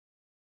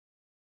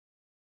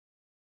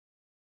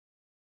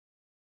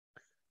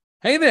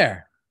Hey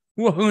there.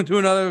 Welcome to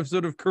another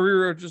episode of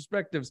Career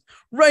Retrospectives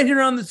right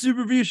here on the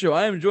Super View Show.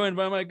 I am joined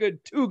by my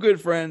two good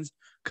friends,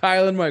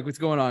 Kyle and Mike. What's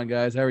going on,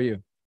 guys? How are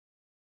you?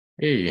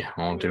 Hey,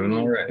 I'm doing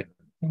all right.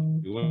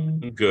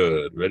 Doing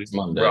good. Ready It's to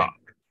Monday. rock.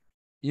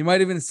 You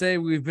might even say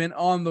we've been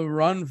on the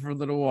run for a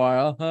little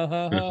while.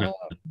 Bad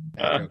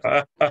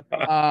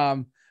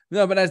jokes.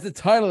 No, but as the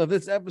title of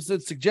this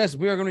episode suggests,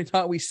 we are going to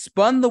talk. We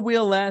spun the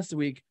wheel last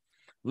week,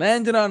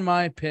 landed on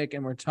my pick,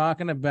 and we're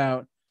talking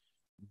about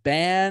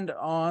Band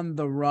on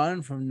the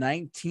Run from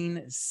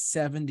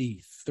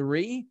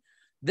 1973.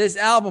 This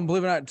album,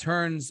 believe it or not,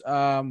 turns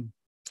 30.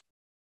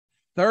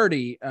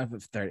 I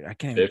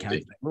can't even 50.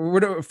 count.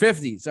 We're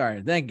 50.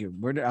 Sorry. Thank you.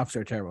 We're off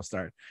to a terrible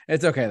start.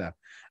 It's okay, though.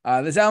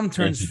 This album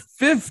turns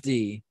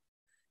 50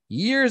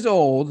 years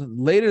old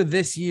later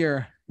this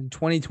year in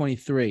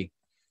 2023.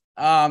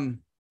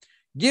 Given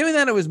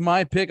that it was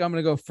my pick, I'm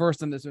going to go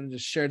first on this one and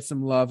just shed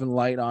some love and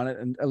light on it,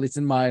 and at least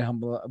in my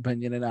humble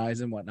opinion and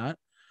eyes and whatnot.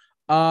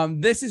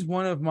 This is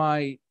one of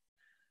my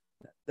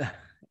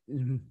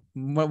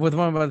with what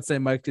I'm about to say,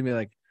 Mike, to me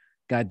like,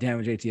 God damn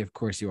it, JT, of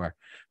course you are.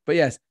 But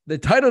yes, the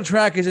title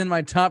track is in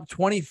my top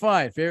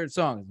 25 favorite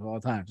songs of all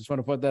time. Just want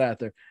to put that out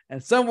there.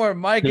 And somewhere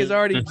Mike is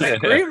already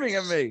screaming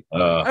at me.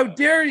 How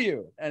dare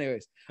you?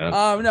 Anyways,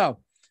 no,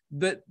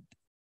 but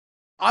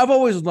I've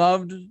always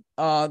loved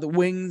the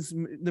Wings,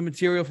 the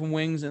material from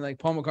Wings, and like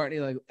Paul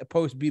McCartney, like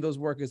post Beatles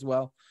work as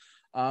well.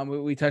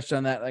 We touched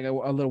on that like a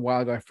little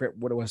while ago. I forget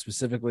what it was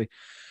specifically.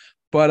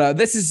 But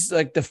this is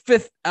like the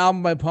fifth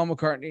album by Paul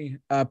McCartney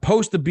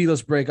post the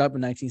Beatles breakup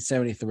in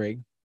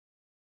 1973.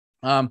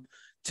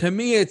 To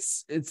me,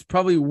 it's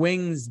probably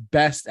Wings'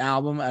 best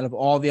album out of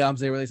all the albums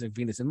they released, like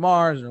Venus and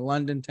Mars or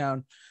London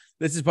Town.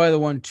 This is probably the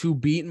one to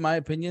beat, in my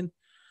opinion,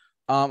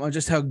 on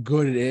just how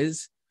good it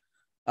is.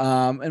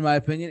 In my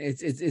opinion,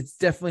 it's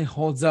definitely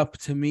holds up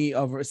to me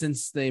over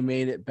since they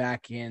made it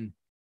back in.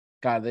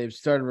 God, they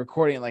started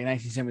recording it like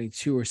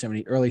 1972 or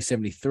early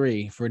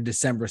 73 for a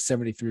December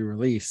 73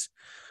 release.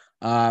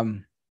 To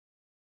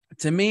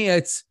me,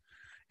 it's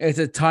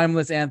a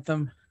timeless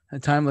anthem, a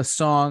timeless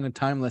song, a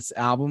timeless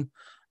album.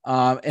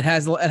 It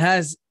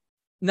has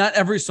not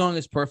every song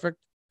is perfect,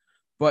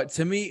 but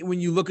to me,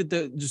 when you look at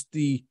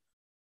the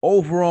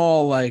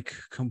overall like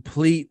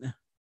complete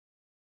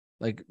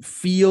like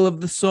feel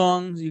of the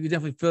songs, you can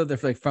definitely feel they're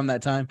like from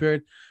that time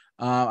period.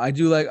 I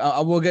do like.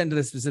 I will get into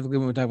this specifically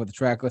when we talk about the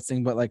track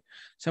listing, but like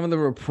some of the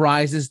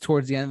reprises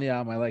towards the end of the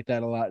album, I like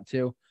that a lot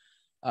too.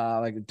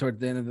 Like towards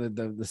the end of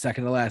the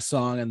second to last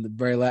song and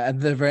at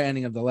the very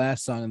ending of the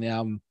last song in the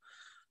album,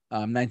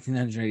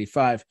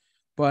 1985.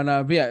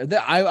 But yeah,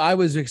 I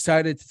was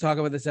excited to talk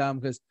about this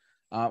album because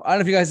I don't know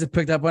if you guys have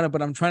picked up on it,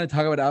 but I'm trying to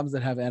talk about albums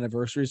that have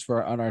anniversaries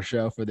on our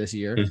show for this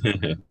year.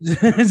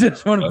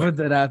 Just want to put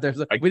that out there.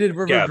 So we did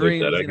River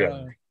Dreams, you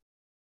know.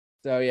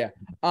 So yeah,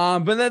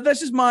 but that's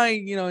just my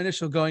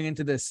initial going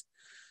into this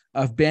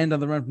of Band on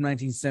the Run from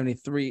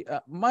 1973.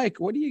 Mike,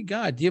 what do you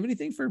got? Do you have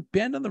anything for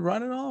Band on the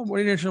Run at all?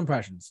 What are your initial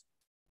impressions?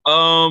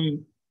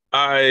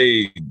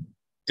 I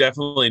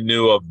definitely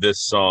knew of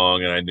this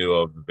song and I knew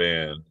of the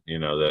band,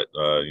 that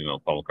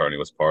Paul McCartney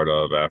was part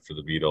of after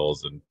the Beatles,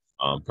 and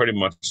pretty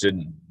much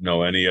didn't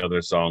know any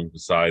other songs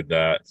beside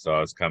that. So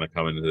I was kind of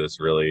coming to this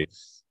really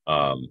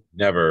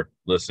never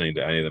listening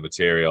to any of the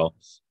material.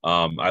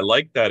 I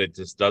like that it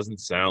just doesn't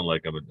sound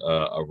like a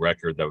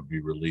record that would be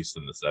released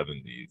in the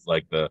 70s,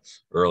 like the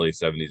early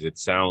 70s. It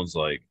sounds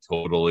like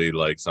totally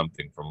like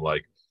something from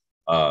like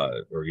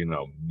or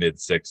mid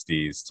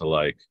 60s to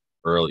like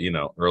early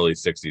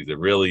 60s. It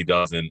really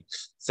doesn't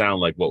sound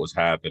like what was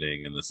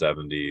happening in the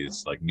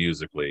 70s, like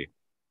musically.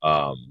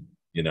 um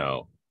you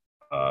know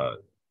uh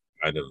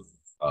Kind of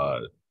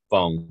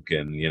funk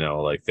and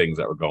like things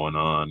that were going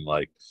on,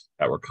 like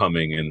that were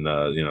coming in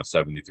the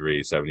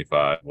 73,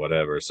 75,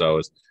 whatever.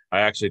 So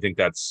I actually think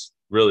that's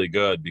really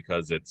good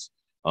because it's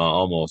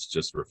almost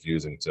just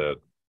refusing to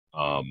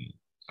um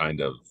kind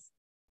of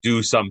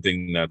do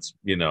something that's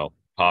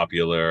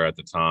popular at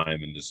the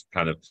time, and just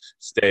kind of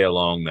stay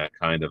along that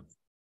kind of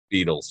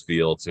Beatles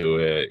feel to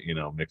it,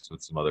 mixed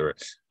with some other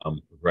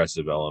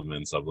progressive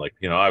elements of, like,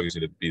 obviously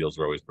the Beatles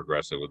were always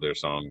progressive with their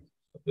songs.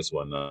 This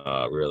one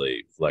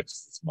really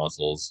flexed its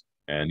muscles.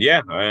 And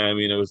yeah, I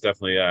mean, it was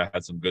definitely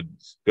had some good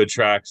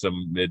tracks,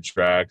 some mid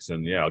tracks,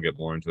 and yeah, I'll get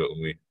more into it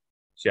when we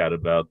chat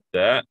about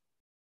that.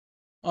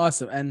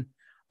 Awesome. And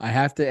I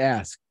have to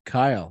ask,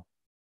 Kyle.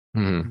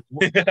 Mm-hmm.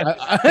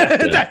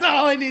 That's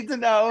all I need to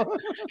know.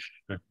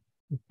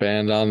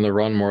 Band on the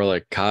Run, more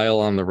like Kyle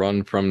on the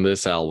run from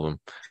this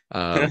album.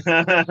 But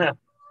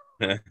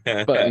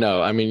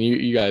no, I mean,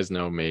 you guys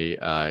know me.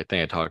 I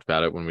think I talked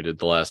about it when we did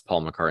the last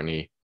Paul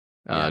McCartney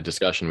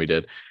discussion we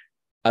did.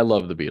 I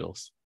love the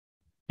Beatles.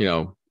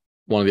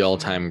 One of the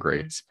all-time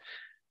greats.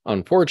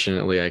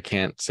 Unfortunately, I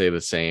can't say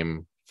the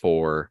same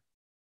for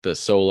the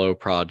solo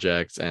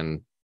projects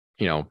and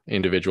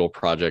individual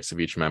projects of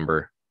each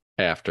member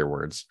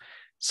afterwards.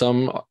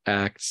 Some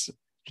acts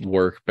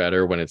work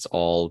better when it's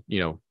all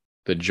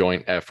the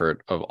joint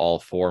effort of all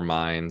four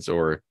minds,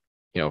 or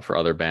for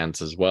other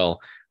bands as well.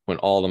 when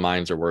all the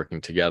minds are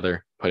working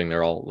together, putting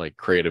their all like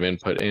creative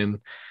input in.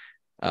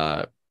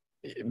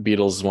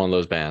 Beatles is one of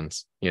those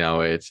bands.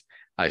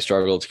 I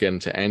struggle to get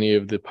into any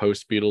of the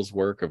post Beatles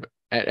work of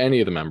any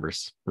of the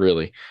members,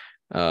 really.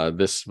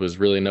 This was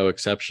really no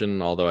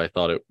exception, although I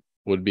thought it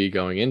would be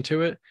going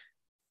into it.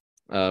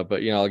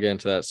 But I'll get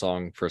into that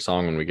song for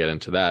song when we get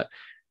into that.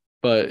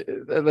 But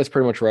that's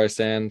pretty much where I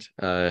stand.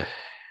 It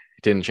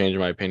didn't change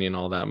my opinion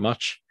all that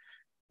much.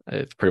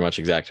 It's pretty much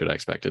exactly what I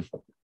expected,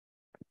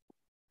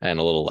 and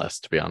a little less,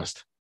 to be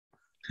honest.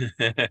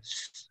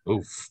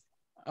 Oof.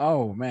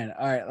 Oh man.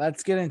 All right,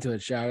 let's get into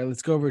it, shall we?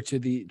 Let's go over to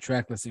the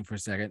track listing for a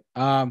second.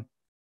 So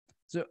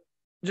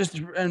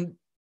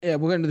we're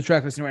going to the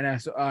track listing right now.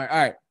 So all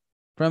right.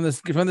 From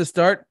the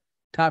start,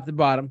 top to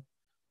bottom.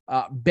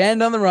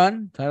 Band on the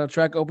Run, title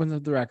track opens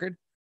up the record.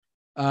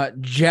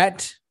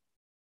 Jet,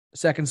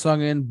 second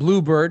song in.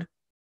 Bluebird,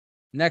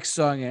 next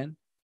song in.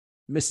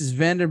 Mrs.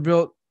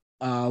 Vanderbilt,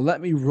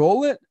 Let Me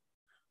Roll It.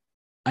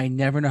 I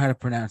never know how to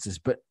pronounce this,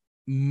 but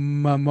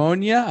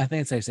Pneumonia, I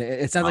think it's how you say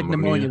it. It sounds like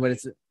pneumonia, but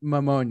it's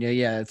pneumonia.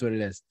 Yeah, that's what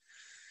it is.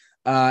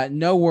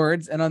 No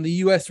words. And on the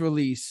US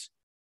release,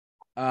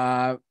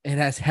 it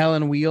has Hell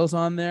on Wheels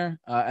on there.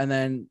 And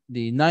then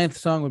the 9th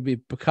song would be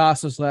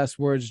Picasso's Last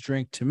Words,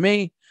 Drink to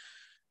Me.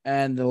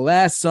 And the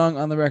last song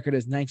on the record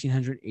is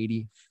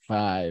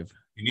 1985.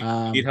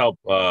 You need help,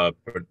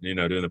 doing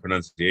the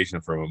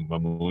pronunciation for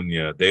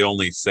pneumonia. They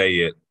only say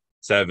it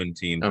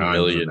 17 times.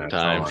 1,000,000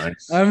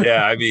 times.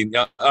 Yeah, I mean,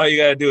 all you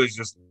gotta do is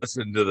just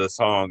listen to the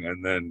song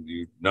and then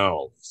you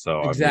know.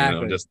 So exactly.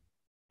 I mean,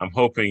 I'm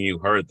hoping you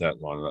heard that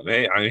one.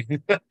 Hey,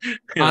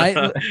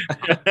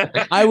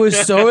 I was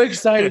so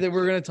excited that we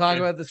were going to talk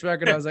about this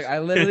record. I was like, I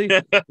literally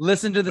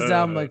listened to this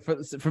album like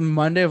from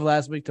Monday of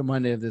last week to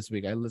Monday of this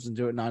week. I listened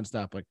to it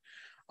nonstop. Like,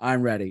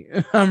 I'm ready.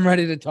 I'm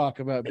ready to talk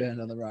about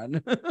Band on the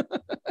Run.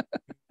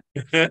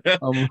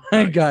 Oh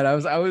my God.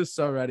 I was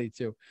so ready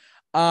to.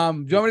 Do you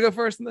want me to go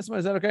first in this one?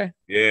 Is that okay?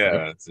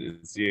 Yeah,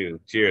 it's you.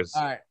 Cheers.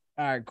 All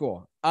right,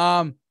 cool.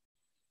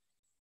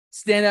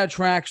 Standout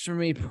tracks for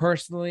me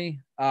personally.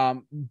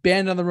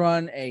 Band on the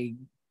Run,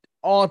 an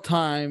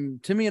all-time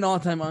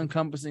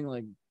encompassing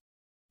like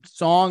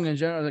song in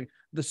general, like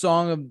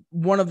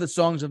one of the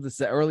songs of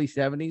the early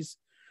 70s.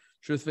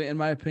 Truthfully, in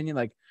my opinion,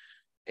 like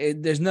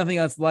there's nothing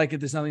else like it.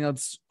 There's nothing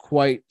else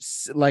quite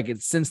like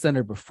it since then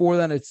or before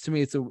then. To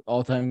me, it's an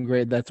all-time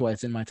great. That's why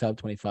it's in my top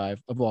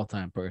 25 of all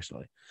time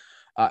personally.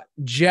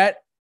 Jet,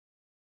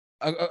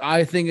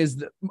 I think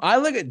I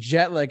look at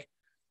Jet like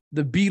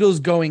the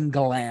Beatles going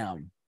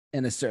glam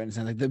in a certain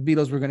sense. Like the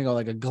Beatles were going to go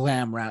like a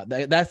glam route.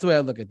 That's the way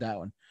I look at that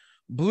one.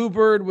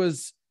 Bluebird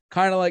was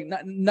kind of like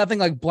nothing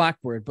like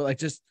Blackbird, but like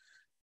just,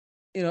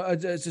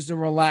 it's just a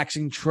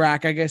relaxing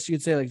track, I guess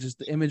you'd say. Like just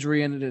the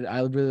imagery in it,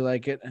 I really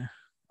like it.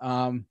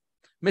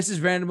 Mrs.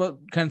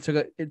 Vanderbilt kind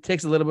of it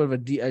takes a little bit of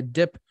a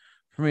dip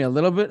for me a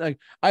little bit. Like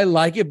I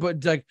like it,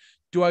 but like,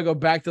 do I go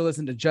back to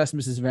listen to just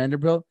Mrs.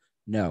 Vanderbilt?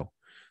 No.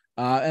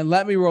 And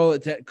Let Me Roll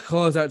It to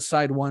close out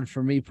side one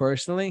for me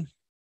personally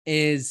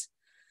is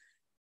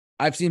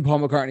I've seen Paul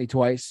McCartney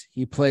twice.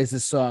 He plays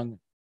this song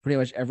pretty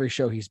much every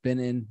show he's been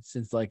in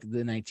since like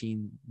the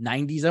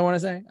 1990s, I want to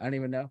say. I don't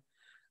even know.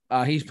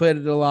 He's played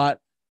it a lot.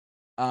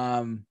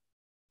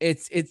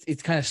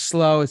 It's kind of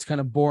slow. It's kind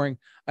of boring.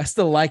 I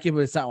still like it, but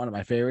it's not one of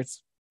my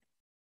favorites.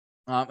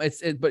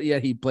 But yeah,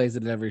 he plays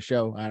it at every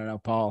show. I don't know,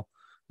 Paul.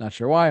 Not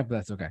sure why, but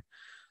that's okay.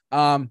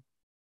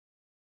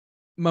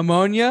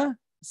 Pneumonia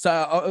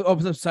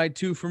opens up side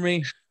two for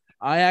me.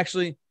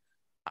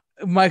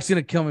 Mike's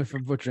gonna kill me for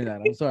butchering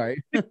that. I'm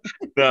sorry.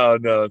 No,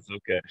 it's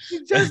okay.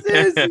 It just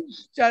is.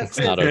 It's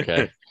not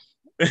okay.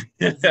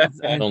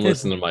 Don't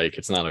listen to Mike.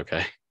 It's not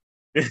okay.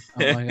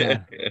 Oh my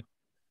God.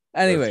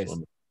 Anyways,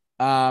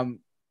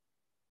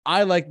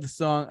 I like the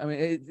song. I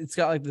mean, it's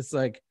got like this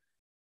like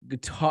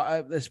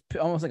guitar, this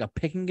almost like a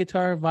picking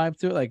guitar vibe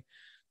to it. Like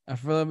I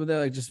feel like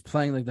they're like just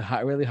playing like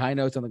the really high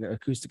notes on like an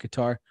acoustic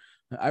guitar.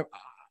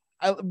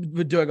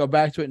 But do I go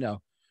back to it?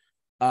 No.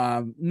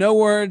 No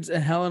Words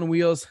and Hell on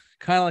Wheels,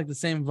 kind of like the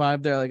same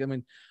vibe there. Like, I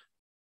mean,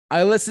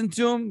 I listen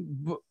to them,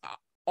 but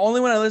only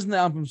when I listen to the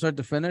album from start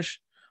to finish.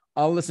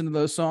 I'll listen to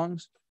those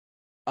songs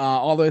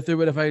all the way through.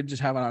 But if I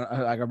just have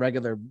like a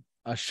regular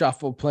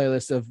shuffle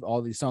playlist of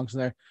all these songs in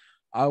there,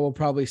 I will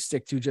probably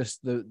stick to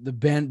just the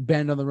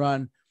Band on the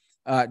Run,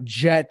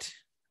 Jet,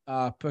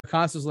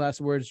 Picasso's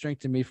Last Words, Drink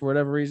to Me for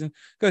whatever reason,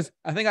 because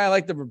I think I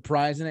like the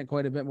reprise in it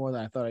quite a bit more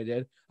than I thought I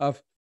did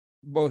of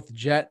both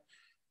Jet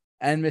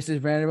and Mrs.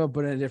 Vanderbilt,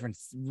 but in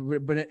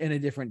a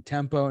different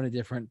tempo and a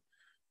different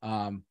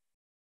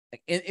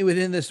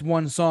within this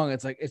one song.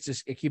 It's like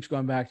it keeps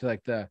going back to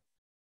like the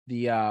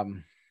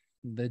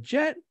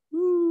Jet,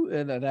 woo,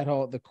 and that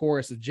whole the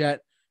chorus of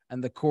Jet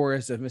and the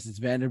chorus of Mrs.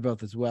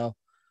 Vanderbilt as well.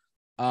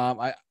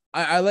 I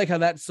like how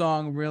that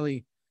song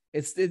really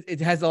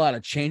it has a lot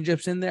of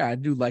change-ups in there. I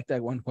do like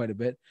that one quite a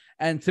bit.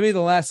 And to me, the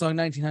last song,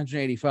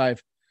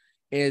 1985,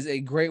 is a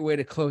great way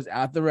to close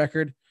out the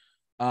record.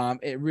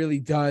 It really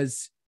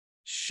does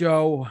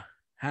show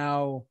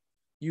how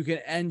you can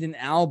end an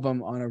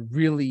album on a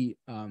really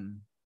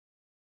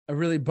a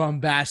really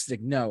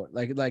bombastic note.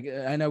 Like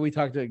I know we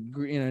talked to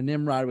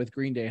Nimrod with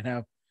Green Day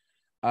and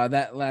how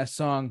that last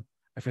song,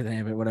 I forget the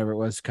name of it, whatever it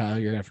was. Kyle,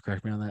 you're gonna have to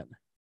correct me on that.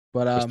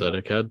 But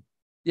Prosthetic Head.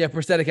 Yeah,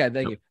 Prosthetic Head.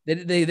 Thank you.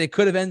 They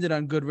could have ended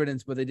on Good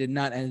Riddance, but they did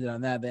not end it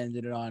on that. They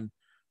ended it on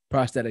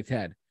Prosthetic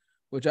Head,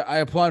 which I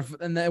applaud for,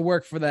 and that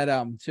worked for that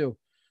album too.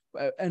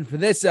 And for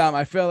this album,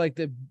 I felt like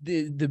the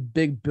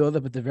big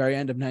buildup at the very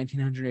end of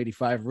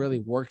 1985 really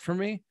worked for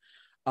me.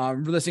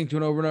 Listening to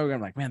it over and over again,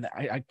 I'm like, man,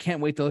 I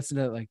can't wait to listen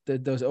to like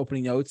those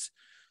opening notes,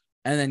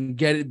 and then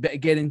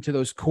get into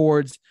those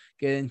chords,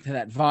 get into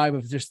that vibe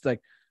of just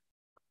like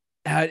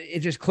how it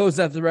just closed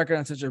out the record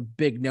on such a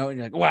big note, and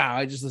you're like, wow,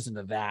 I just listened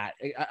to that.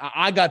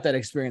 I got that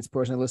experience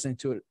personally listening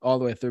to it all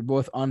the way through,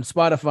 both on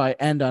Spotify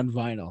and on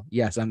vinyl.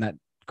 Yes, I'm that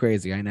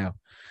crazy, I know.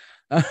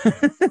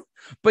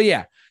 But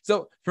yeah,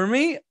 so for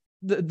me,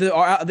 the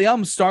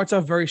album starts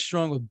off very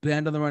strong with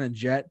Band on the Run and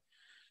Jet,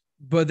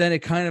 but then it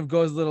kind of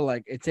goes a little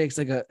like it takes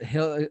like a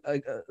hill,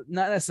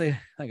 not necessarily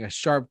like a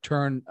sharp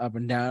turn up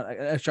and down,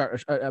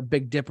 a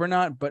big dip or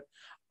not. But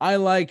I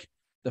like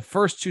the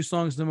first two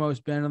songs the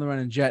most, Band on the Run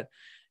and Jet,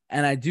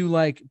 and I do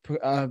like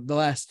the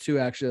last two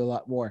actually a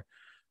lot more,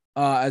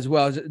 as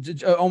well,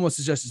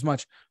 almost just as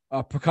much.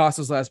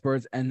 Picasso's Last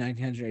Birds and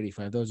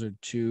 1985. Those are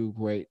two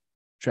great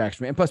tracks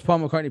for me, and plus Paul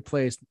McCartney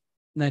plays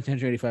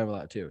 1985 a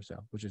lot too,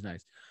 so which is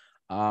nice.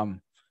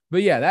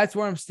 But yeah, that's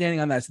where I'm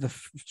standing on that. So the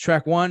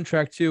track 1,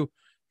 track 2,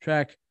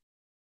 track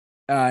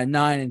 9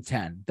 and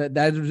 10.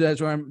 That's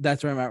where I'm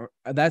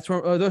at.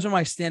 Those are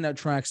my standout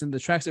tracks, and the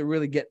tracks that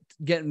really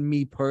get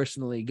me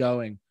personally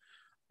going,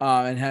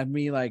 and have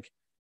me like,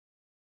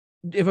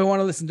 if I want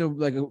to listen to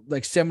like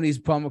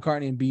 70s Paul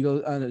McCartney and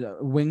Beatles,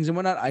 Wings and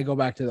whatnot, I go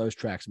back to those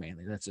tracks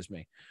mainly. That's just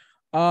me.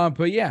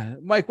 But yeah,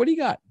 Mike, what do you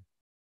got?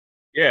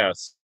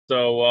 Yes.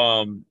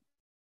 So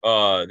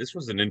this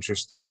was an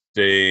interesting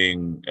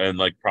and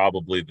like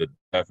probably the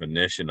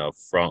definition of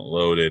front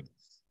loaded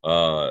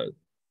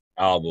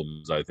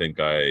albums I think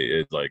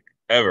I like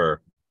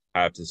ever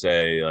have to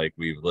say like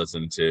we've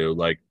listened to.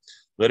 Like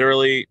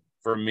literally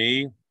for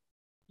me,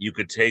 you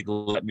could take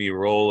Let Me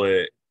Roll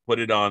It, put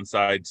it on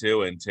side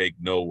 2 and take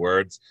No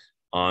Words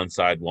on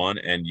side 1,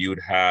 and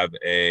you'd have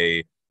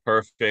a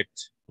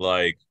perfect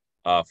like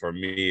for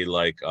me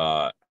like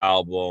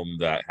album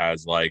that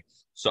has like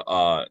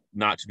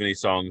not too many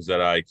songs that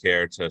I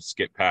care to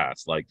skip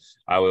past. Like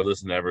I would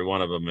listen to every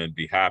one of them and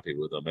be happy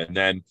with them. And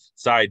then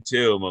side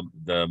 2,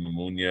 the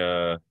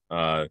Mamunya,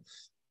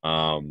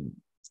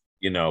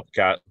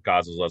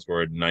 Picasso's Last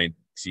Word,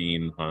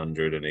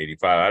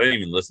 1985. I didn't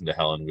even listen to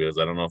Helen Wheels.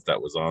 I don't know if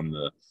that was on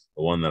the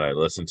one that I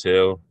listened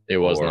to. It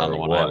wasn't on the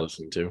one I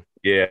listened to.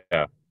 Yeah,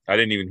 I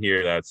didn't even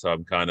hear that, so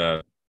I'm kind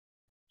of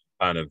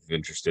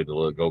interested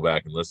to go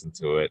back and listen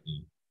to it.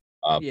 And,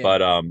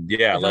 But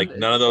like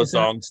none of those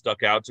songs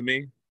stuck out to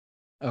me.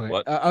 Okay.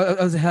 What?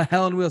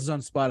 Helen Wheels is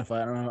on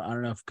Spotify. I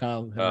don't know if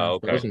Kyle.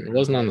 Okay. It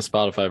wasn't on the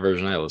Spotify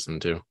version I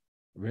listened to.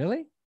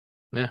 Really?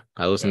 Yeah,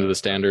 I listened to the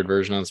standard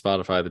version on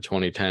Spotify. The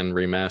 2010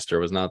 remaster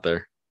was not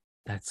there.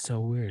 That's so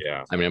weird.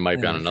 Yeah. I mean, it might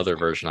be on another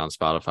version on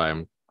Spotify.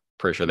 I'm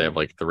pretty sure they have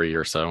like 3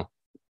 or so.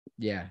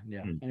 Yeah.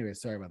 Anyway,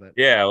 sorry about that.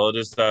 Yeah, well,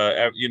 just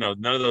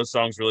none of those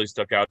songs really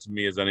stuck out to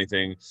me as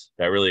anything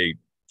that really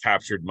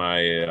captured my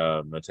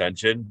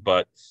attention,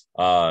 but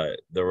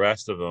the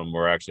rest of them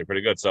were actually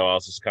pretty good. So I'll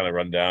just kind of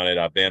run down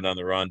it. Band on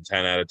the Run,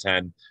 10 out of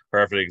 10.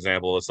 Perfect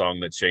example of a song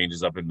that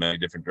changes up in many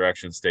different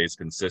directions, stays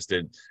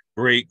consistent.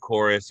 Great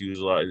chorus,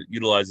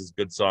 utilizes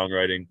good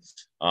songwriting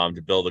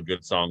to build a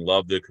good song.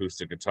 Love the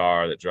acoustic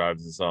guitar that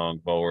drives the song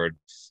forward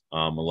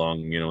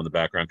along, in the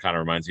background. Kind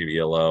of reminds me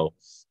of ELO.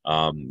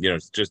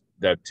 It's just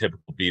that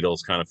typical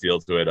Beatles kind of feel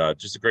to it.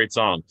 Just a great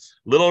song.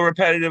 Little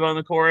repetitive on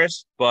the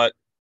chorus, but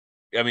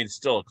I mean, it's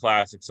still a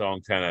classic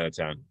song, 10 out of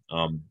 10.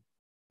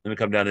 Then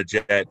come down to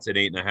Jet, it's an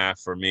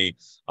 8.5 for me.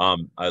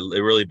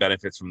 It really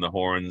benefits from the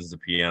horns, the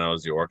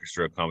pianos, the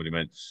orchestra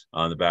accompaniment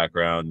on the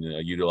background.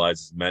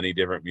 Utilizes many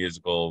different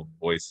musical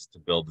voices to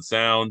build the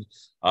sound.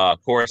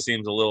 Chorus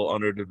seems a little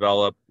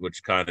underdeveloped,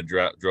 which kind of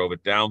drove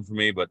it down for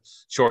me, but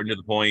short and to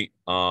the point.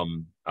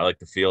 I like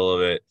the feel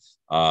of it.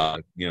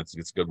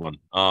 It's a good one.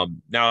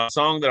 Now a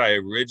song that I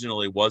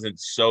originally wasn't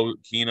so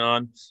keen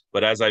on,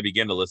 but as I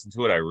began to listen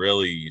to it, I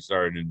really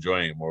started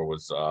enjoying it more,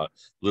 was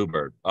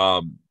Bluebird.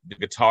 The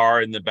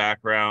guitar in the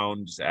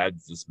background just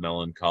adds this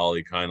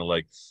melancholy kind of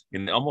like,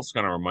 and it almost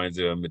kind of reminds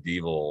me of a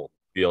medieval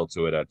feel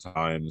to it at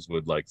times,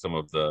 with like some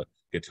of the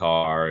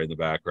guitar in the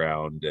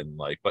background, and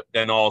like, but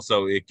then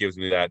also it gives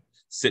me that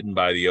sitting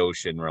by the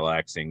ocean,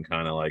 relaxing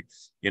kind of like,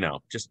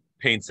 just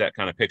paints that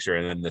kind of picture.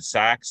 And then the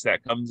sax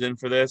that comes in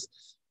for this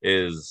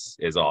is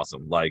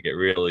awesome. Like it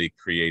really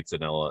creates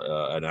an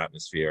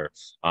atmosphere.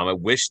 I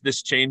wish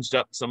this changed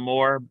up some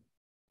more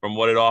from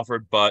what it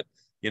offered, but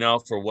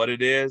for what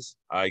it is,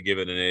 I give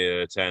it an 8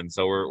 out of 10.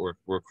 So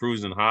we're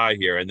cruising high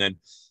here. And then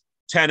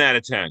 10 out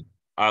of 10.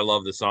 I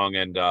love the song,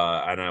 and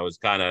I was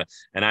kind of,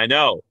 and I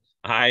know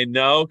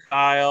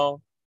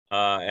Kyle,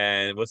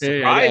 and it was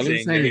surprising. I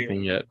didn't say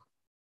anything yet.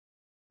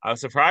 I was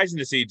surprised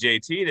to see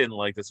JT didn't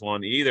like this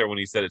one either when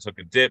he said it took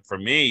a dip. For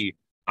me,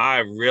 I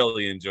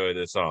really enjoy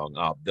this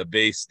song. The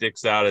bass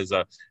sticks out as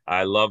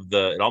I love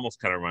it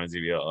almost kind of reminds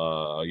me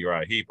of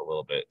Uriah Heep a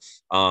little bit.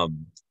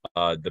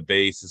 The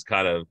bass is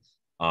kind of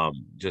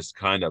just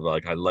kind of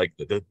like I like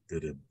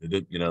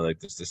like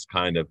this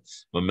kind of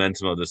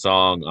momentum of the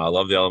song. I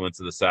love the elements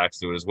of the sax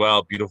to it as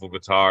well. Beautiful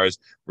guitars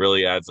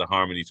really adds the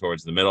harmony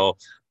towards the middle.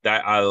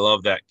 That I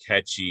love that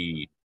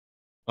catchy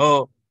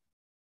oh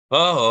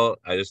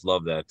I just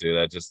love that,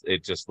 dude.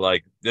 It just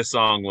like this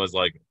song was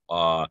like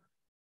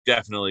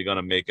definitely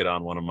gonna make it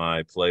on one of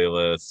my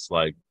playlists.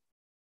 Like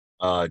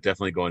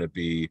definitely going to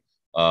be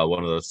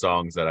one of those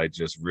songs that I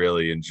just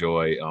really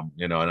enjoy.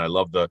 And I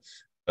love the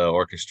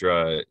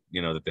orchestra,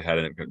 that they had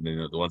in it.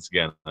 Once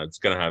again, it's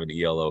gonna have an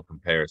ELO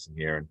comparison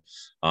here.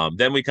 And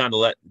then we kind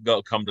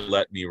of come to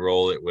Let Me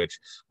Roll It, which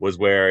was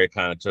where it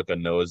kind of took a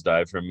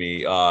nosedive for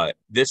me.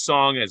 This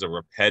song is a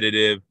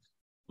repetitive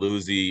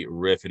bluesy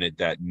riff in it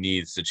that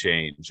needs to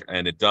change,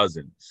 and it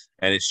doesn't.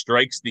 And it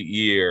strikes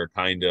the ear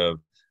kind of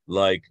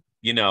like,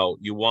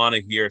 you want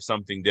to hear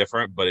something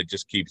different, but it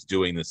just keeps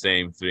doing the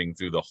same thing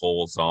through the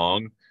whole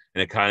song.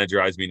 And it kind of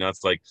drives me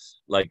nuts. Like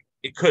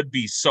it could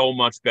be so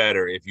much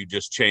better if you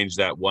just change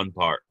that one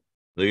part.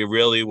 Like it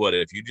really would.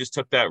 If you just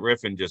took that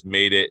riff and just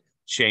made it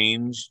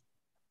change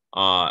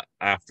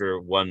after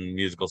one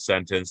musical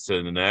sentence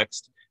to the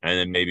next, and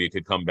then maybe it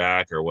could come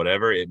back or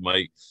whatever, it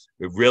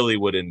really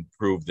would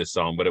improve the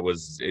song. But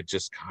it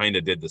just kind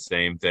of did the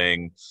same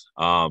thing.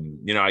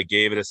 I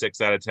gave it a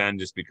 6 out of 10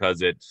 just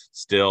because it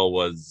still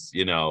was,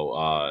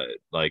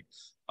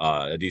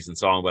 a decent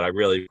song, but I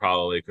really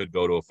probably could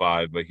go to a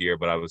 5,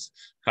 but I was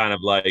kind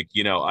of like,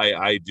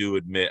 I do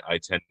admit I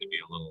tend to be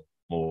a little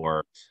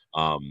more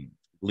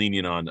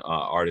lenient on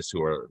artists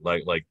who are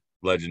like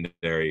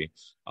legendary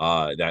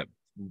that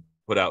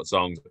put out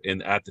songs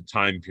at the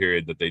time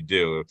period that they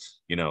do.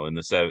 In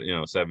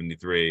the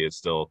 73 is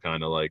still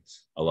kind of like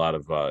a lot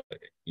of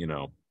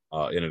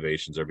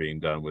innovations are being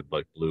done with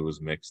like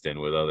blues mixed in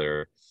with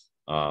other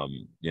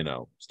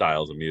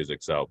styles of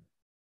music. So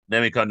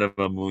then we come to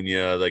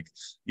Mamunia. Like,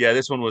 yeah,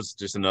 this one was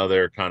just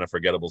another kind of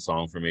forgettable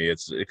song for me. It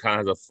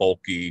kind of has a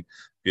folky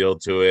feel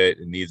to it.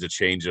 It needs a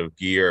change of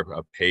gear,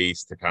 a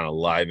pace to kind of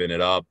liven it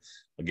up.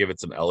 I'll give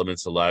it some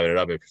elements to liven it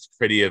up. It's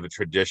pretty of a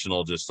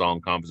traditional just song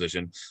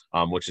composition,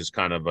 which is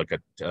kind of like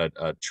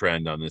a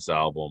trend on this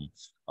album.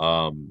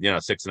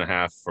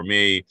 6.5 for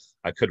me.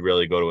 I could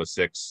really go to a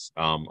 6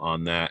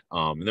 on that.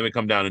 And then we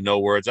come down to No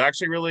Words. I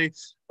actually really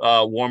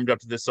warmed up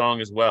to this song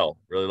as well.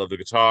 Really love the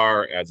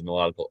guitar, adds a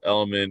melodical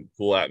element,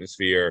 cool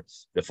atmosphere.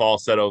 The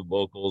falsetto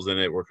vocals in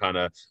it were kind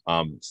of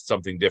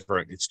something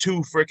different. It's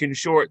too freaking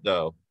short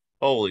though.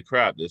 Holy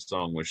crap, this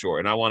song was short,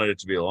 and I wanted it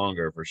to be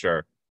longer for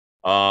sure.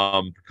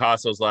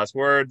 Picasso's Last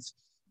Words,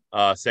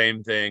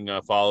 same thing,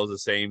 follows the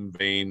same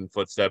vein,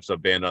 footsteps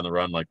of Band on the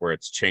Run, like where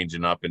it's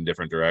changing up in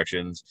different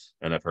directions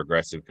and a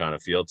progressive kind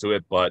of feel to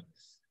it. But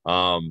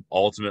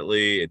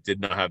ultimately, it did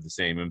not have the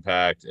same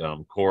impact.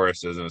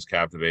 Chorus isn't as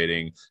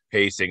captivating.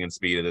 Pacing and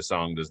speed of the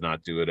song does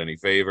not do it any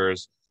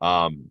favors.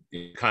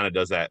 It kind of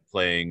does that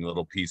playing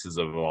little pieces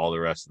of all the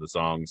rest of the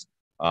songs,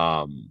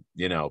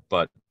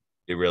 but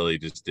it really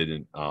just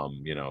didn't,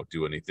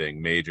 do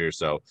anything major.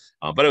 So,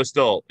 but it was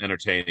still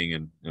entertaining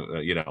and,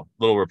 a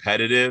little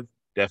repetitive,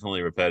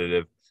 definitely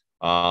repetitive.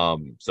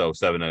 So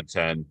 7 out of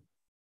 10.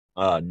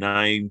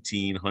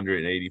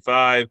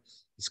 1985.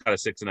 It's got a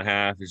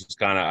 6.5. It's just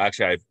kind of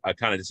actually, I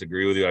kind of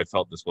disagree with you. I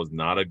felt this was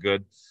not a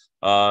good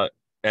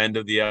end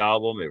of the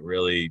album. It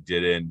really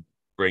didn't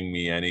bring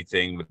me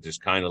anything, but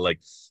just kind of like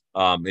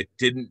it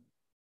didn't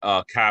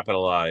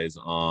capitalize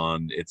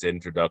on its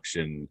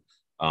introduction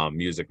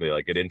musically.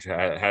 Like it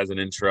has an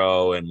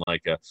intro and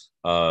like a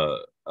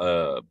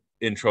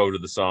intro to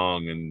the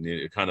song, and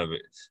it kind of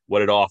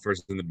what it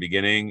offers in the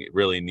beginning it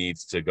really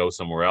needs to go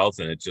somewhere else,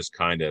 and it just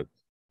kind of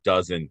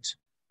doesn't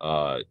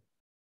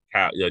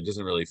it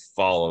doesn't really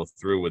follow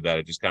through with that.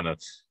 It just kind of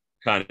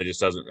just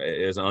doesn't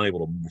is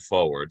unable to move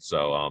forward.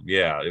 So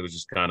yeah, it was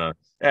just kind of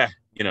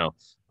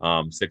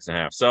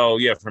 6.5. So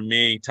yeah, for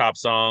me, top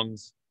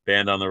songs: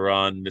 Band on the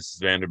Run,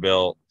 Mrs.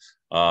 Vanderbilt.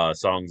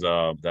 Songs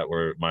that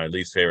were my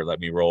least favorite: Let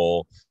Me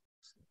Roll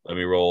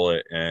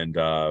It, and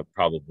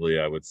probably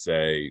I would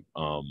say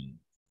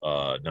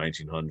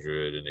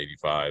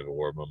 1985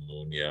 or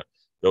Mamunia.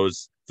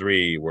 Those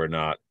three were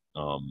not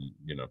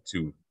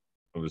too.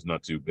 I was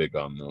not too big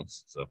on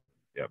those. So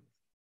yeah.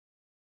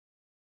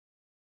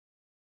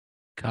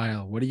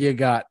 Kyle, what do you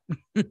got?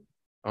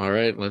 All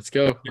right, let's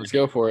go. Let's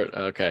go for it.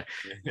 Okay.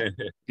 I'm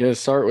gonna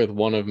start with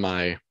one of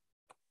my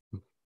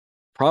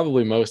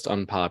probably most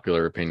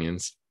unpopular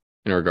opinions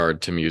in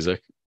regard to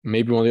music.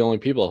 Maybe one of the only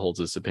people that holds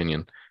this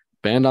opinion.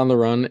 Band on the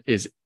Run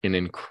is an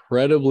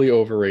incredibly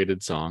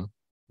overrated song.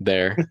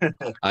 There,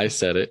 I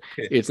said it.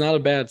 It's not a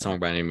bad song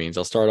by any means.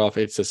 I'll start off.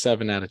 It's a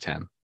 7 out of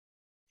 10.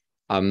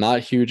 I'm not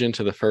huge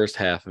into the first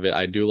half of it.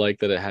 I do like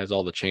that it has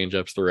all the change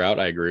ups throughout.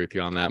 I agree with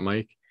you on that,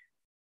 Mike.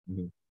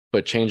 Mm-hmm.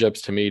 But change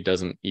ups to me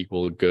doesn't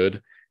equal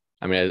good.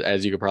 I mean,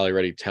 as you could probably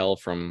already tell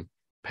from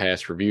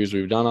past reviews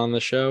we've done on the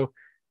show,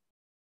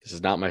 this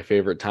is not my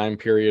favorite time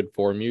period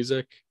for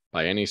music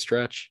by any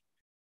stretch.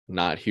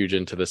 not huge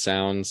into the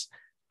sounds.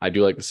 I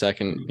do like the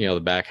second, the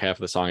back half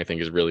of the song I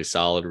think is really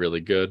solid,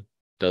 really good.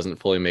 Doesn't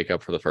fully make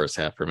up for the first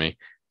half for me.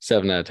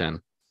 7 out of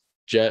 10.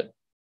 Jet,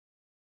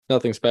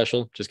 nothing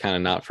special, just kind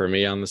of not for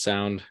me on the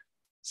sound.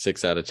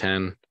 6 out of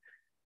 10.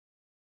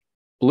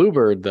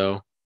 Bluebird,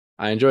 though,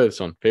 I enjoy this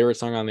one. Favorite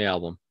song on the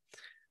album.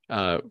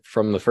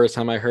 From the first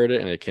time I heard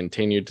it, and it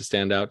continued to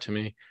stand out to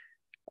me.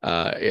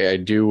 I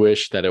do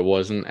wish that it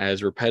wasn't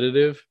as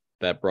repetitive.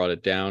 That brought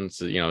it down.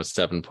 So,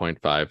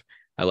 7.5.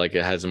 I like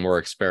it has a more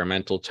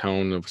experimental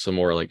tone of some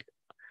more like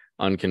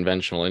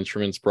unconventional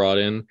instruments brought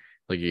in.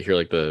 Like you hear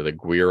like the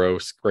guiro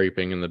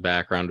scraping in the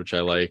background, which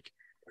I like.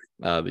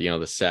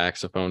 The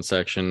saxophone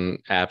section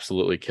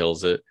absolutely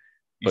kills it.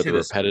 But the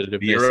repetitiveness.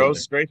 Guiro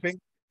scraping?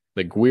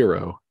 The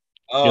guiro.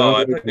 Oh,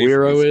 I thought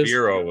guiro is?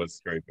 Spiro was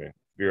scraping.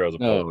 Spiro's a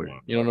Pokemon.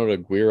 You don't know what a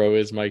guiro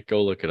is, Mike?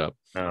 Go look it up.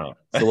 No.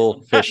 It's a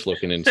little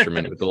fish-looking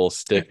instrument with a little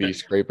stiffy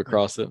scrape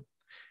across it.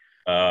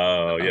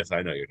 Oh, yes,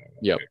 I know you're talking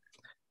about. Yep.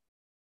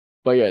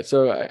 But yeah,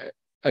 so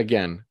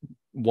again,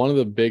 one of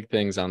the big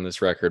things on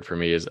this record for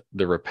me is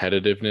the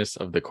repetitiveness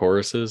of the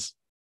choruses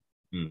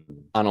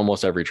on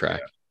almost every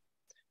track.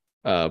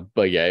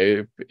 But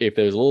yeah, if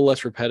there's a little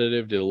less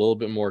repetitive, did a little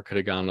bit more, could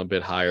have gone a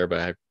bit higher, but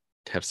I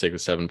have to stick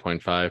with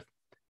 7.5.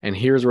 And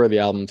here's where the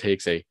album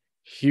takes a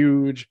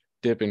huge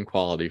dip in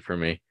quality for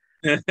me.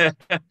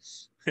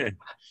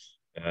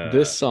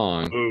 This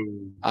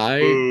song, I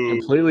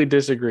completely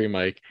disagree,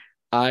 Mike.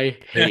 I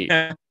hate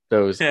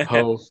those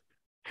ho,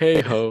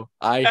 hey ho.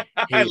 I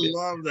hate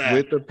it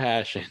with a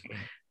passion.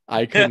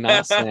 I could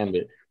not stand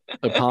it.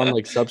 Upon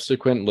like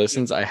subsequent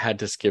listens, I had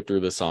to skip through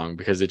the song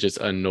because it just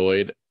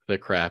annoyed the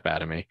crap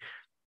out of me.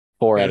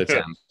 4 out of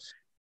 10.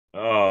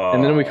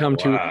 And then we come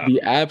to the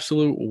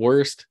absolute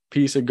worst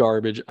piece of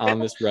garbage on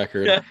this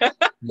record.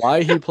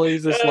 Why he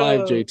plays this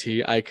live,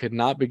 JT, I could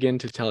not begin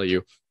to tell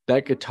you.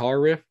 That guitar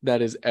riff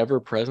that is ever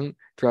present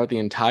throughout the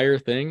entire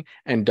thing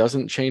and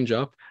doesn't change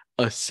up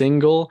a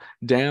single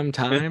damn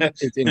time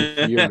is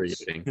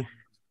infuriating.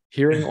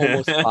 Hearing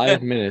almost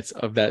 5 minutes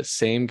of that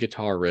same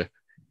guitar riff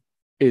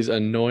is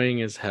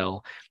annoying as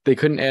hell. They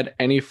couldn't add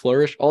any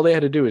flourish. All they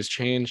had to do is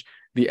change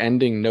the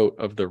ending note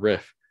of the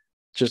riff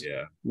just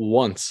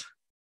once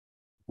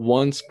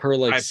per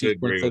like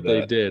sequence that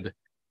they did,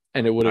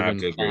 and it would have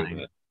been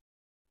fine.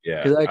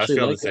 Yeah, because I actually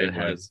like that it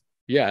has.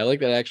 Yeah, I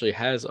like that it actually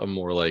has a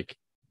more like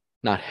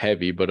not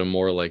heavy, but a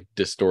more like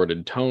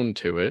distorted tone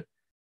to it,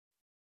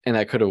 and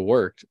that could have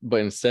worked.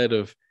 But instead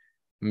of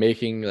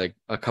making like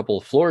a couple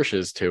of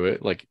flourishes to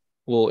it, like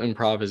little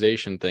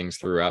improvisation things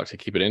throughout to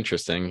keep it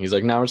interesting, he's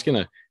like, "Now we're just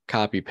gonna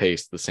copy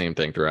paste the same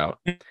thing throughout."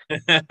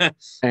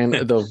 And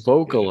the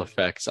vocal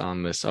effects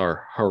on this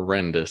are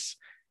horrendous.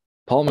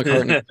 Paul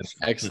McCartney is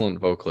an excellent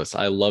vocalist.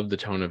 I love the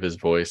tone of his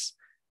voice,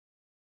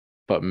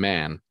 but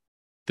man,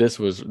 this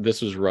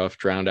was rough.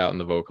 Drowned out in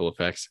the vocal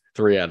effects.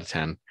 3 out of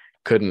 10.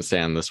 Couldn't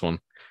stand this one.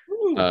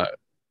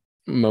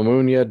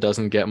 Mamunia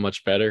doesn't get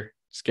much better.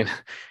 Just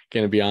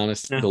gonna be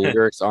honest. The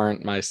lyrics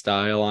aren't my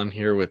style on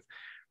here, with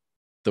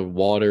the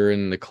water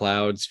and the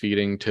clouds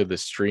feeding to the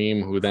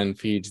stream, who then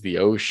feeds the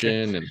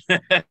ocean.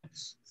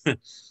 And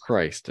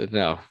Christ,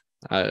 no,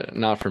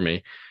 not for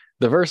me.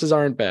 The verses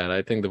aren't bad.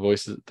 I think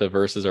the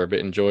verses are a bit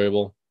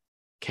enjoyable.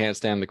 Can't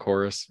stand the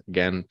chorus.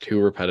 Again,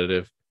 too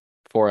repetitive.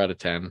 4 out of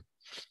 10.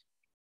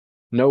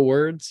 No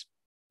words.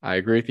 I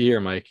agree with you here,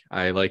 Mike.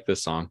 I like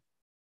this song.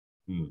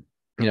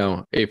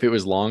 If it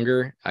was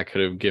longer, I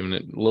could have given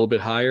it a little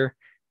bit higher.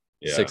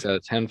 6 out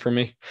of 10 for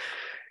me.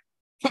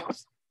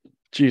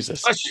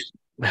 Jesus.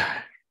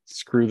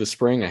 Screw the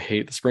spring. I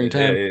hate the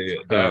springtime.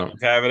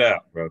 Tab it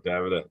out, bro.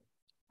 Tab it out.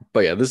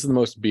 But yeah, this is the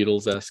most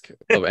Beatles-esque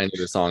of any of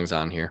the songs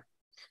on here.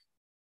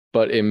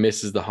 But it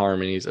misses the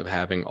harmonies of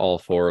having all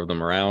 4 of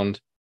them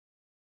around.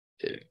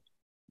 It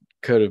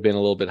could have been a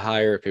little bit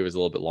higher if it was a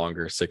little bit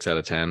longer. 6 out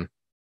of 10.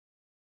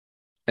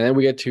 And then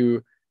we get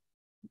to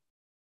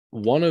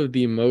one of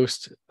the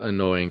most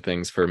annoying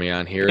things for me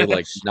on here,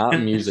 like not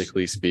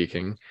musically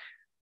speaking,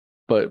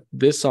 but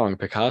this song,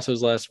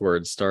 Picasso's Last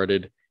Words,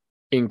 started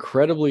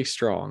incredibly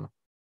strong.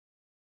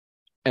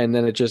 And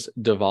then it just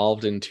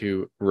devolved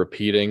into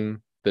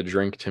repeating the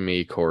Drink to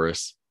Me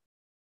chorus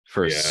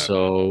for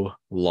so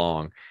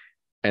long.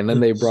 And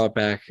then they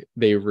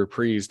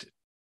reprised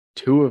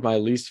 2 of my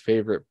least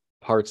favorite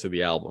parts of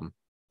the album.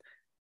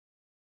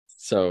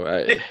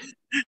 So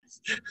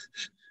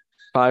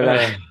 5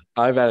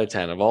 out of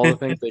 10 of all the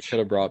things they could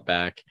have brought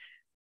back.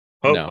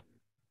 No.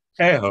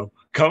 Hey,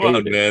 come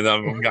on, man.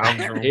 I'm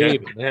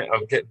getting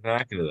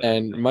back into that.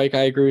 And Mike,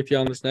 I agree with you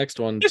on this next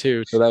one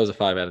too. So that was a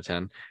 5 out of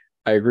 10.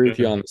 I agree with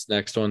you on this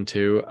next one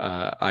too.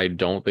 I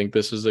don't think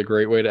this is a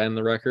great way to end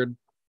the record.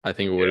 I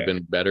think it would have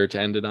been better to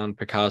end it on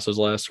Picasso's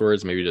Last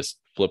Words. Maybe just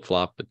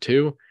flip-flop the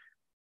 2.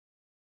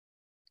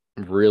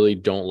 Really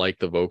don't like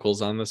the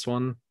vocals on this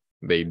one.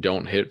 They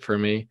don't hit for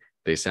me.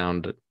 They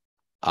sound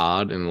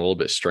odd and a little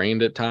bit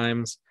strained at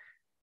times.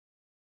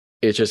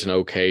 It's just an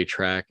okay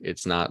track.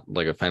 It's not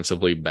like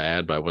offensively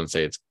bad, but I wouldn't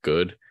say it's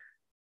good.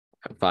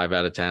 5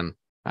 out of 10.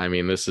 I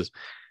mean, this is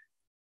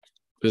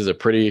a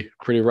pretty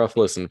rough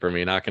listen for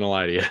me, not gonna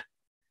lie to you.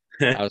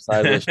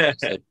 outside of those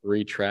like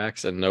 3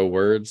 tracks and no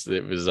words,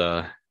 it was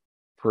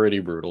pretty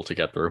brutal to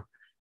get through.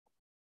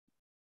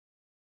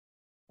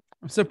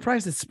 I'm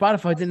surprised that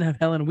Spotify didn't have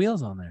Hell on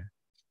Wheels on there.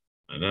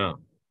 I know.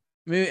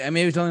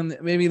 Maybe it's only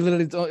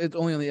literally it's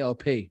only on the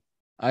LP.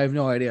 I have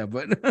no idea,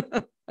 but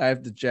I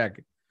have to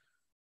check.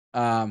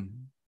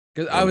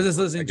 Because I was just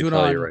listening to it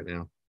on right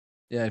now.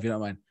 Yeah, if you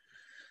don't mind.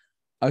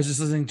 I was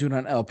just listening to it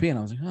on LP, and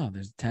I was like, oh,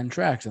 there's 10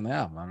 tracks on the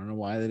album. I don't know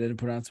why they didn't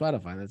put it on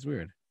Spotify. That's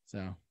weird.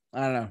 So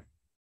I don't know.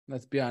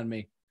 That's beyond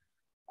me.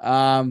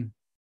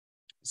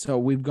 So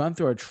we've gone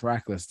through our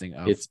track listing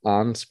of It's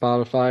on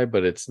Spotify,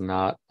 but it's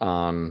not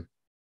on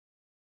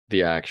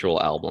the actual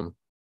album.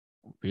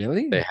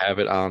 Really? They have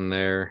it on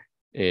there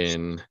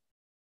in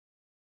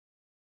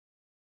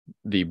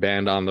the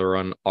Band on the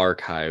Run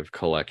archive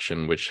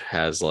collection, which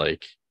has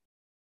like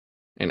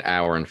an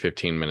hour and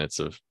 15 minutes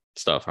of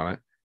stuff on it.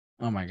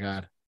 Oh my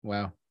God.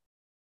 Wow.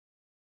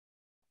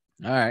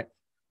 All right.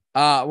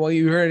 Well,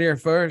 you heard it here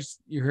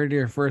first. You heard it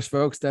here first,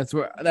 folks. That's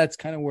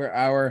kind of where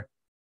our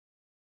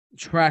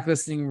track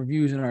listing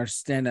reviews and our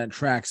standout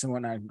tracks and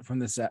whatnot from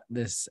this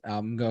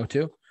album go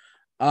to.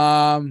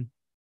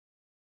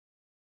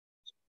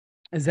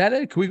 Is that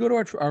it? Can we go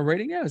to our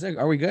rating now?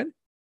 Are we good?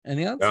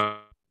 Anything else? Yeah,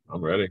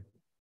 I'm ready.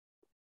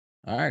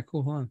 All right,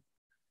 cool. Hold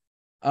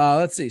on.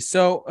 Let's see.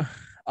 So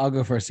I'll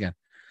go first again.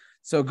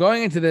 So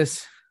going into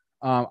this,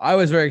 I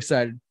was very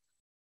excited.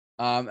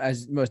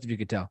 As most of you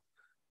could tell,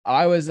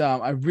 I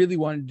really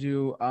wanted to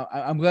do.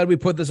 I'm glad we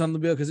put this on the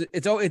bill because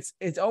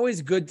it's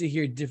always good to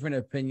hear different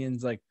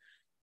opinions. Like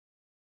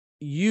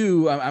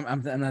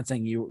I'm not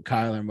saying you,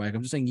 Kyle or Mike.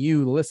 I'm just saying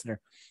you, the listener,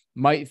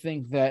 might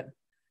think that,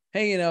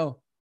 hey,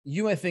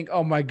 you might think,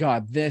 oh my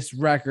God, this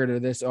record or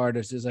this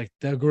artist is like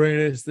the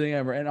greatest thing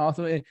ever. And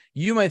also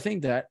you might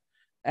think that,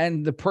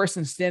 and the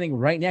person standing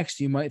right next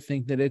to you might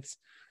think that it's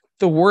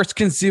the worst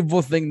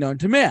conceivable thing known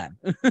to man.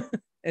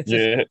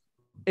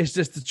 It's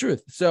just the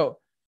truth. So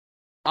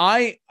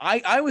I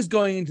was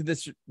going into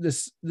this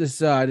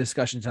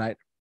discussion tonight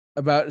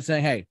about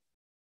saying, hey,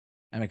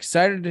 I'm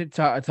excited to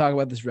talk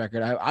about this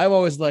record. I've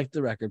always liked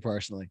the record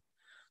personally.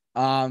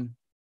 I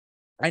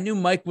knew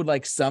Mike would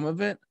like some of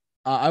it.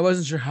 I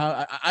wasn't sure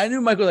how. I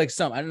knew Mike would like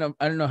some. I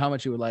don't know how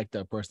much he would like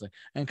though personally.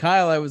 And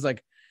Kyle, I was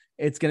like,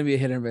 it's gonna be a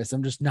hit or miss.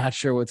 I'm just not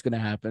sure what's gonna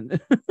happen.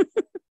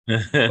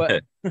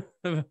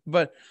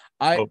 but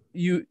sorry.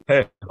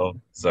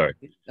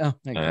 Oh,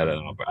 I had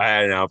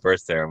an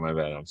outburst there. My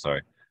bad. I'm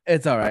sorry.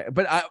 It's all right.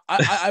 But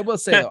I will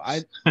say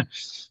though,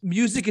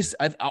 music is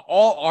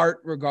all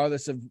art,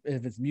 regardless of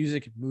if it's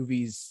music,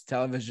 movies,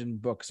 television,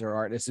 books, or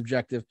art, is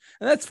subjective,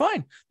 and that's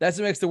fine. That's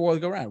what makes the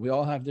world go round. We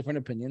all have different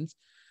opinions,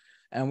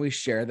 and we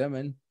share them,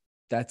 and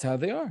that's how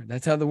they are.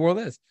 That's how the world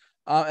is.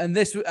 And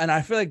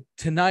I feel like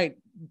tonight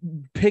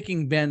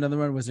picking Band on the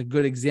Run was a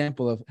good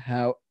example of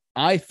how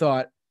I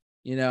thought,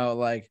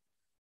 like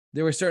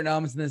there were certain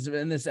elements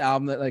in this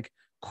album that like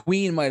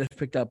Queen might have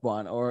picked up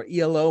on, or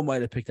ELO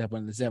might have picked up on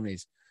in the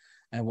 70s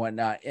and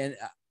whatnot. And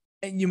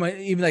you might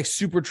even like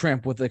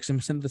Supertramp with like some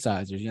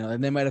synthesizers,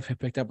 and they might have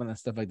picked up on that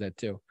stuff like that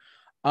too.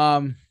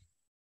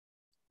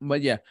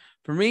 But yeah,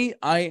 for me,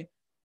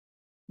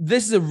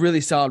 this is a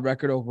really solid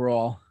record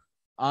overall.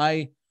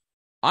 I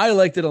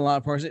liked it a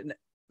lot personally.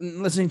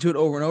 Listening to it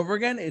over and over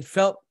again, it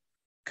felt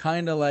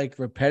kind of like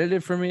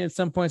repetitive for me at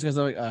some points because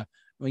I'm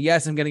like,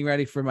 yes, I'm getting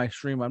ready for my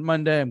stream on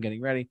Monday. I'm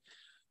getting ready.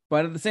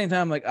 But at the same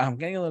time, like I'm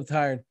getting a little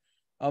tired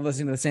of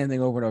listening to the same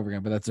thing over and over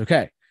again, but that's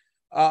okay.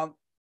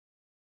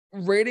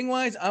 Rating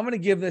wise, I'm going to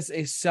give this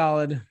a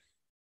solid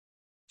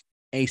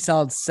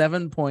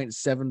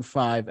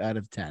 7.75 out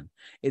of 10.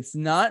 It's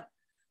not,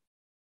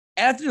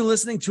 after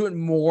listening to it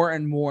more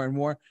and more and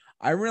more,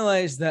 I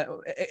realized that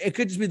it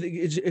could just be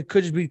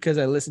because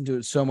I listened to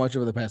it so much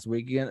over the past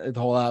weekend, the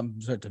whole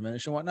album started to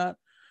diminish and whatnot.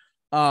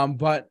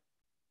 But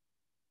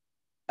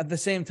at the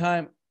same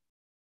time,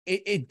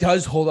 it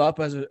does hold up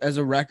as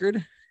a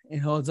record. It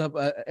holds up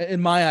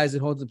in my eyes.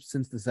 It holds up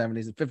since the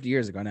 70s, 50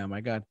 years ago now.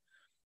 My God,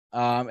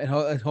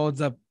 it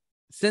holds up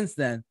since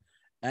then.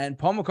 And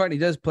Paul McCartney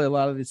does play a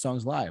lot of these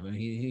songs live. I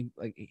mean,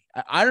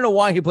 I don't know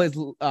why he plays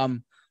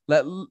I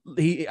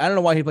don't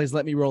know why he plays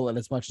 "Let Me Roll It"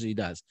 as much as he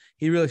does.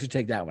 He really should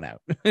take that one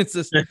out. It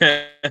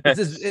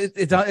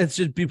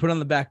should be put on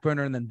the back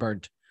burner and then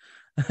burnt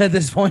at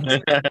this point.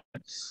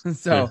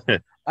 So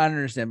I don't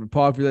understand. But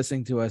Paul, if you're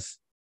listening to us,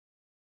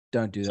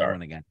 don't do that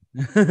one again.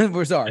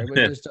 We're sorry, but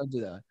just don't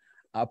do that.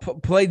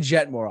 Play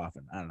Jet more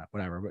often. I don't know,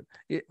 whatever.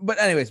 But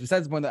anyways,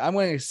 besides the point that I'm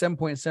going a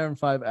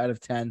 7.75 out of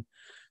 10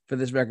 for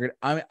this record.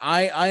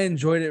 I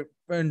enjoyed it.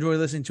 I enjoy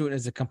listening to it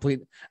as a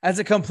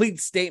complete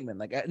statement,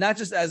 like not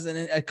just as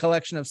a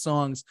collection of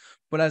songs,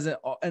 but as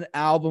an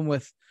album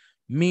with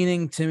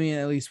meaning to me,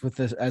 at least with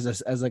this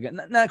as like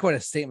not quite a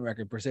statement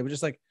record per se, but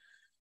just like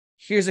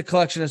here's a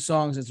collection of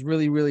songs that's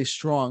really, really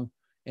strong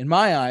in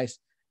my eyes,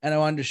 and I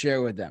wanted to share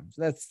it with them.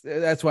 So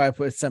that's why I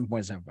put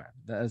 7.75.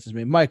 That's just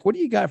me. Mike, what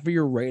do you got for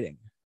your rating?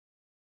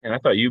 And I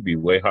thought you'd be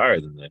way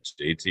higher than that,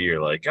 JT.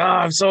 You're like,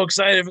 I'm so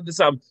excited for this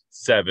album.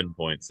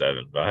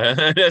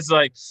 7.7. It's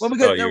like, Well,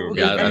 because oh, you were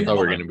Yeah, I I mean, thought we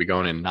were going to be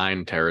going in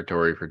 9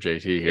 territory for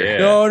JT here. Yeah.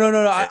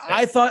 no.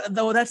 I thought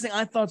though that's the thing.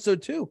 I thought so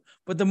too.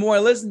 But the more I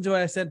listened to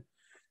it, I said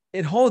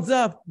it holds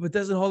up, but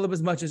doesn't hold up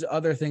as much as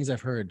other things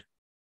I've heard.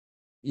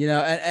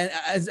 And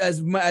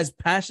as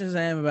passionate as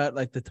I am about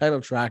like the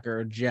title track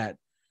or Jet,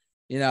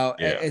 Yeah.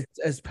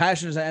 as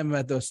passionate as I am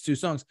about those two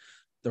songs,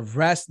 the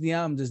rest of the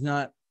album does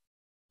not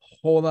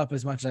hold up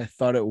as much as I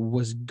thought it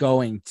was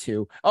going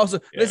to. Also,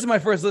 this is my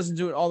first listen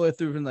to it all the way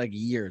through in like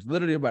years,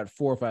 literally about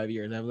 4 or 5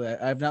 years.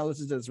 I've not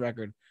listened to this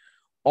record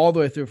all the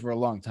way through for a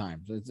long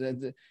time.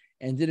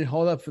 And did it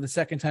hold up for the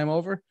second time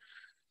over?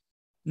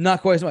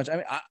 Not quite as much. I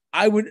mean,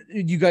 I would,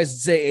 you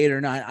guys say 8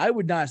 or 9. I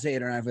would not say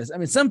 8 or 9 for this. I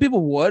mean, some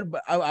people would,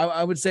 but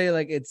I would say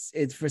like it's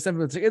for some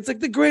people, it's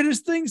like the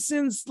greatest thing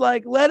since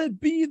like Let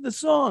It Be the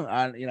song.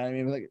 I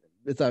mean, like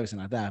it's obviously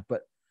not that,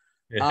 but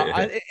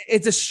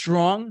it's a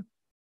strong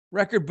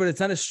record, but it's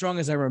not as strong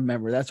as I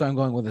remember. That's why I'm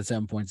going with a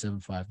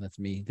 7.75. That's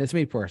me. That's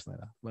me personally,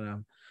 though. But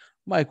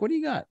Mike, what do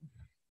you got?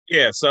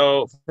 Yeah,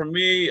 so for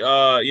me,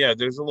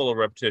 there's a little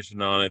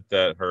repetition on it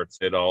that hurts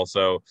it.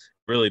 Also,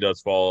 really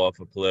does fall off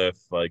a cliff,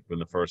 like from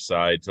the first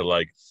side to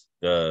like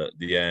the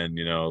end.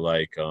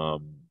 I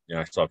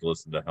still have to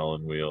listen to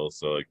Helen Wheels,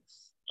 so like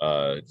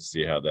to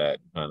see how that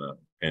kind of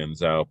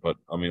pans out. But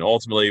I mean,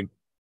 ultimately,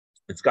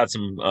 it's got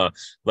some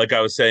like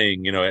I was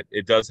saying,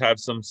 it does have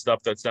some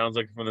stuff that sounds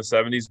like from the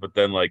 70s, but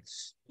then like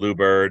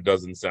Bluebird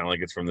doesn't sound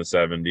like it's from the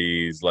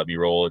 70s. Let Me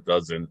Roll, it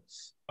doesn't.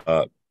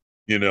 A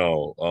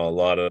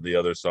lot of the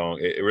other song,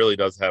 it really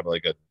does have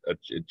like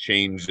it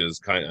changes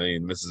kind of. I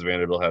mean, Mrs.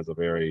 Vanderbilt has a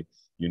very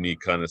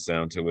unique kind of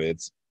sound to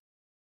it.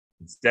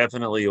 It's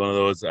definitely one of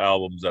those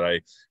albums that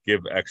I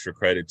give extra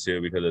credit to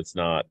because it's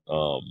not,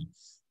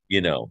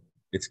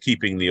 it's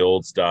keeping the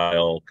old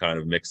style, kind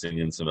of mixing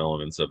in some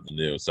elements of the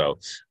new. So,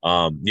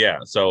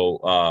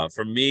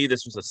 for me,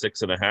 this was a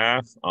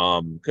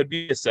 6.5. Could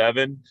be a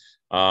 7.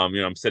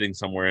 I'm sitting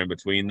somewhere in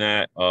between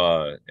that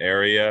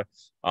area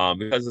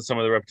because of some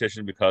of the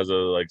repetition, because of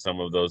like some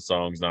of those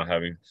songs not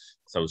having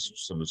some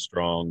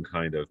strong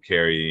kind of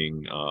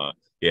carrying.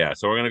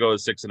 So we're gonna go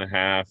with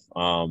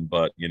 6.5.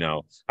 But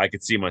I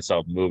could see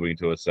myself moving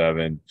to a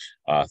 7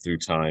 through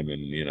time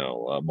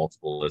and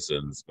multiple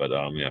listens. But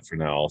for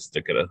now I'll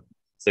stick at a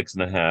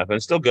 6.5. And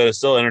it's still good. It's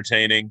still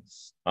entertaining.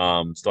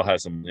 Still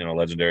has some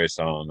legendary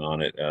song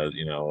on it.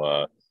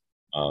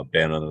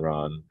 Band on the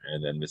Run,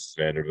 and then Mrs.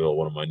 Vanderbilt,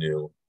 one of my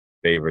new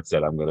favorites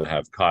that I'm going to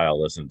have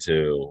Kyle listen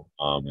to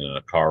in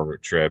a car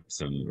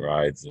trips and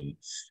rides, and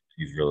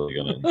he's really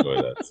going to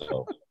enjoy that.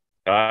 So,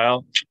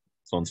 Kyle,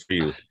 this one's for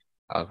you.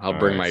 I'll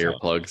bring my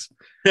earplugs.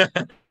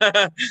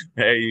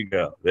 There you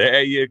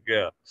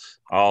go.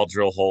 I'll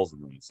drill holes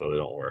in them so they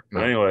don't work.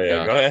 But anyway,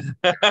 go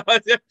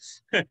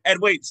ahead. And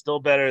wait,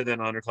 still better than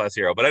Underclass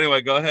Hero. But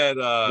anyway, go ahead.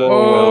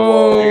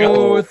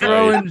 Whoa,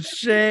 throwing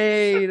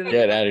shade.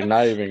 Yeah, Daddy,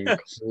 not even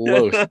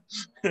close.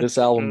 This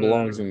album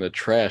belongs in the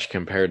trash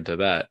compared to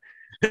that.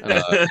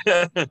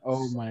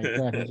 Oh my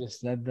God, I just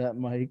said that,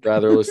 Mike.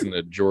 Rather listen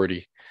to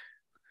Jordy.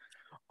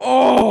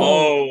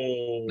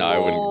 Oh no,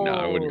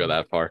 I wouldn't go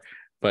that far.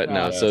 But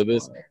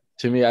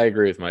to me, I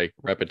agree with Mike.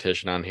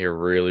 Repetition on here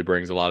really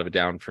brings a lot of it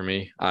down for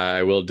me.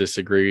 I will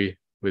disagree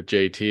with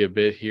JT a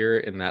bit here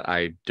in that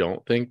I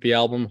don't think the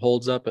album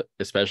holds up,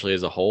 especially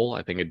as a whole.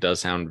 I think it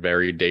does sound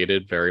very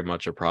dated, very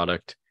much a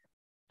product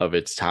of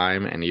its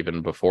time, and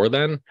even before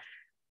then.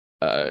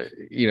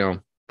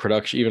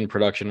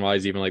 Production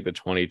wise, even like the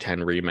 2010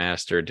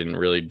 remaster didn't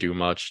really do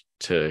much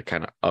to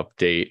kind of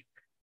update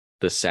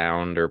the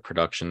sound or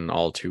production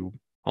all too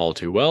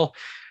well.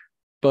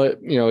 But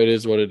it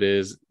is what it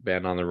is.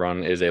 Band on the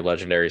Run is a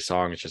legendary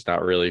song. It's just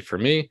not really for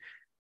me.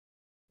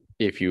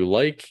 If you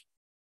like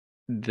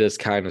this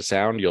kind of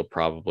sound, you'll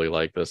probably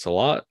like this a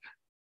lot.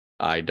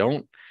 I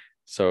don't.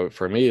 So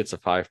for me, it's a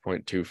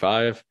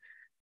 5.25.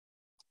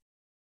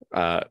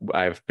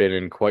 I've been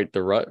in quite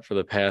the rut for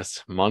the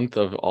past month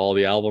of all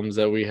the albums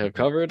that we have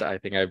covered. I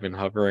think I've been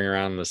hovering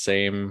around the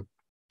same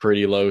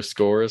pretty low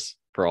scores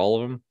for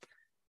all of them.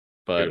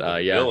 But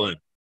villain.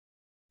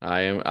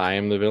 I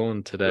am the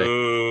villain today.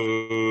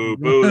 Boo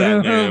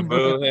that man.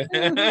 Boo.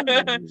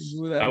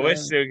 I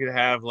wish we could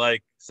have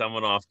like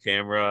someone off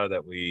camera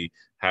that we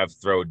have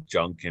throw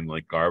junk and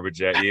like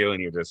garbage at you,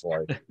 and you're just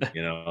like, we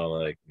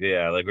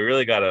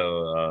really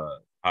gotta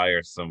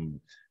hire some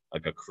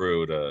like a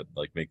crew to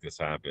like make this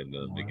happen,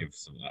 to give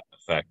some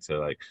effect to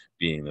like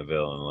being the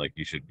villain. Like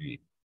you should be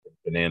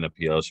banana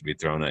peel should be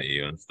thrown at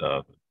you and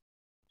stuff.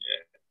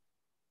 Yeah.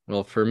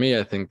 Well, for me,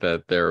 I think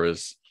that there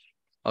was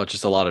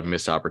just a lot of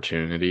missed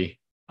opportunity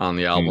on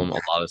the album. A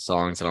lot of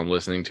songs that I'm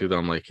listening to that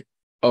I'm like,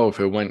 oh, if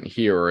it went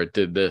here or it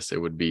did this,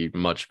 it would be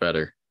much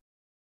better.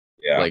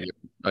 Yeah. Like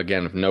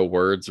again, if No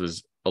Words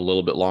was a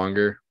little bit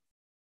longer,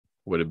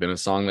 would have been a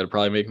song that'd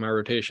probably make my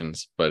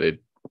rotations, but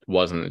it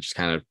wasn't. It just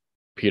kind of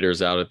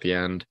peters out at the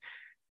end.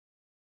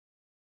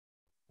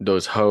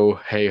 Those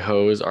hey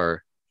hoes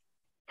are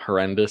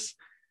horrendous.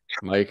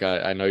 Mike,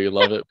 I know you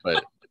love it,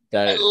 but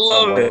That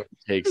love it.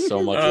 takes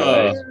so much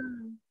away.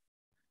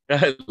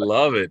 I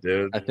love it,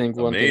 dude. I think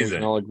one thing we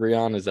can all agree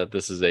on is that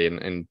this is an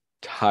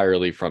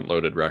entirely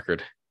front-loaded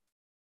record.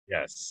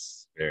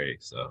 Yes, very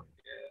so.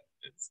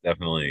 Yeah, it's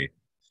definitely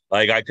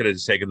like I could have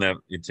just taken that.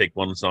 You take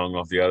one song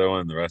off the other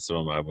one, and the rest of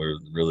them I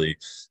would really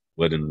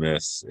wouldn't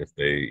miss if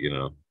they,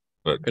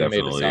 But Could have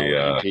made a definitely,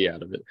 solid EP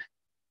out of it.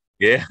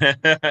 yeah,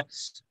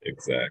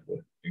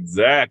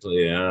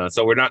 exactly.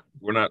 So we're not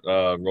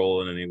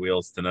rolling any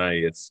wheels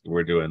tonight.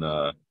 We're doing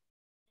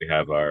we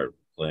have our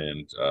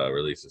planned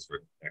releases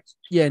for next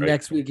week. Yeah, right?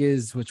 next week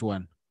is which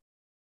one?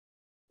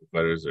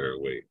 Fighters or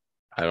wait.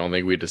 I don't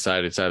think we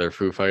decided it's either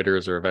Foo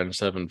Fighters or Avenged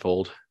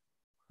Sevenfold.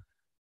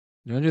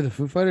 You want to do the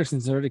Foo Fighters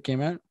since it already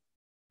came out?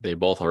 They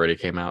both already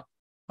came out.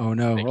 Oh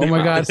no! They Oh came my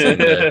out God! the same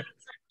day.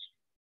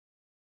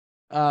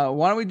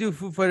 Why don't we do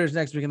Foo Fighters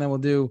next week, and then we'll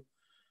do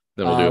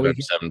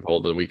Avenged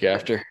Sevenfold the week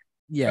after.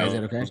 Yeah, is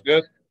that okay? Sounds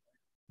good.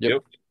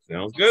 Yep.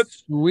 Sounds good.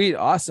 Sweet,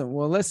 awesome.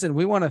 Well, listen,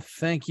 we want to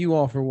thank you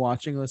all for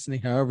watching,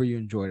 listening, however you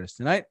enjoyed us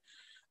tonight.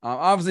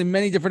 Obviously,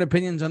 many different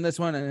opinions on this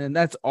one, and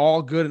that's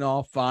all good and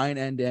all fine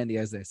and dandy,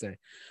 as they say.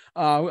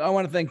 I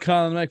want to thank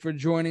Colin and Mike for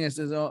joining us,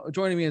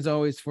 joining me as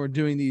always for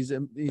doing these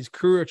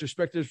crew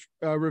retrospective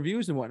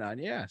reviews and whatnot.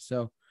 Yeah,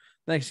 so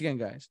thanks again,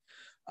 guys.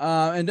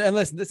 And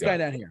listen, this guy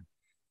down here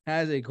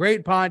has a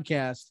great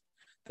podcast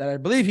that I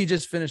believe he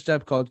just finished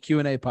up called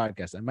Q&A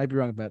Podcast. I might be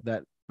wrong about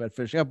that, but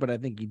finishing up, but I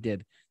think he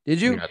did.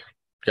 Did you?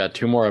 Got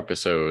 2 more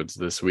episodes.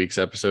 This week's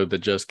episode that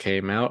just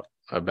came out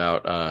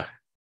about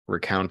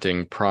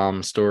recounting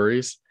prom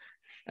stories,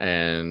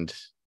 and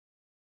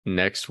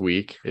next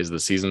week is the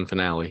season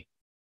finale,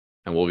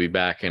 and we'll be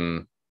back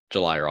in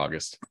July or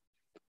August.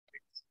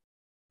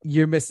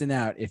 You're missing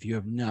out if you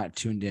have not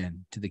tuned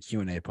in to the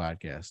Q&A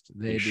podcast.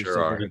 They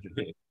sure are.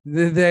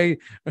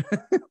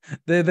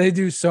 They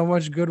do so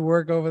much good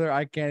work over there.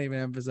 I can't even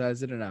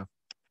emphasize it enough.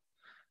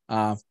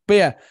 But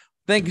yeah,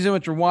 thank you so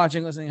much for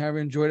watching, listening, however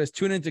you enjoyed us.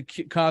 Tune into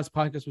Cobb's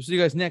podcast. We'll see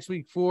you guys next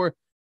week for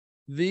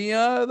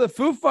the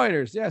Foo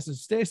Fighters. Yeah, so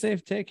stay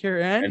safe, take care,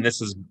 and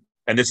this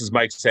is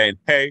Mike saying,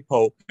 "Hey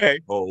ho,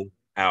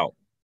 out."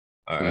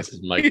 All right. This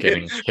is Mike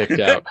getting kicked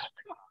out.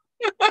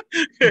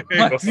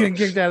 Mike's getting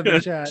kicked out of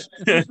the chat.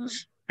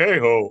 Hey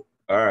ho.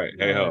 All right.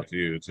 Hey ho to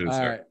you too,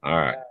 sir. Right. All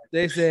right.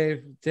 Stay safe,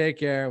 take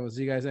care. We'll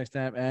see you guys next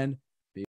time, and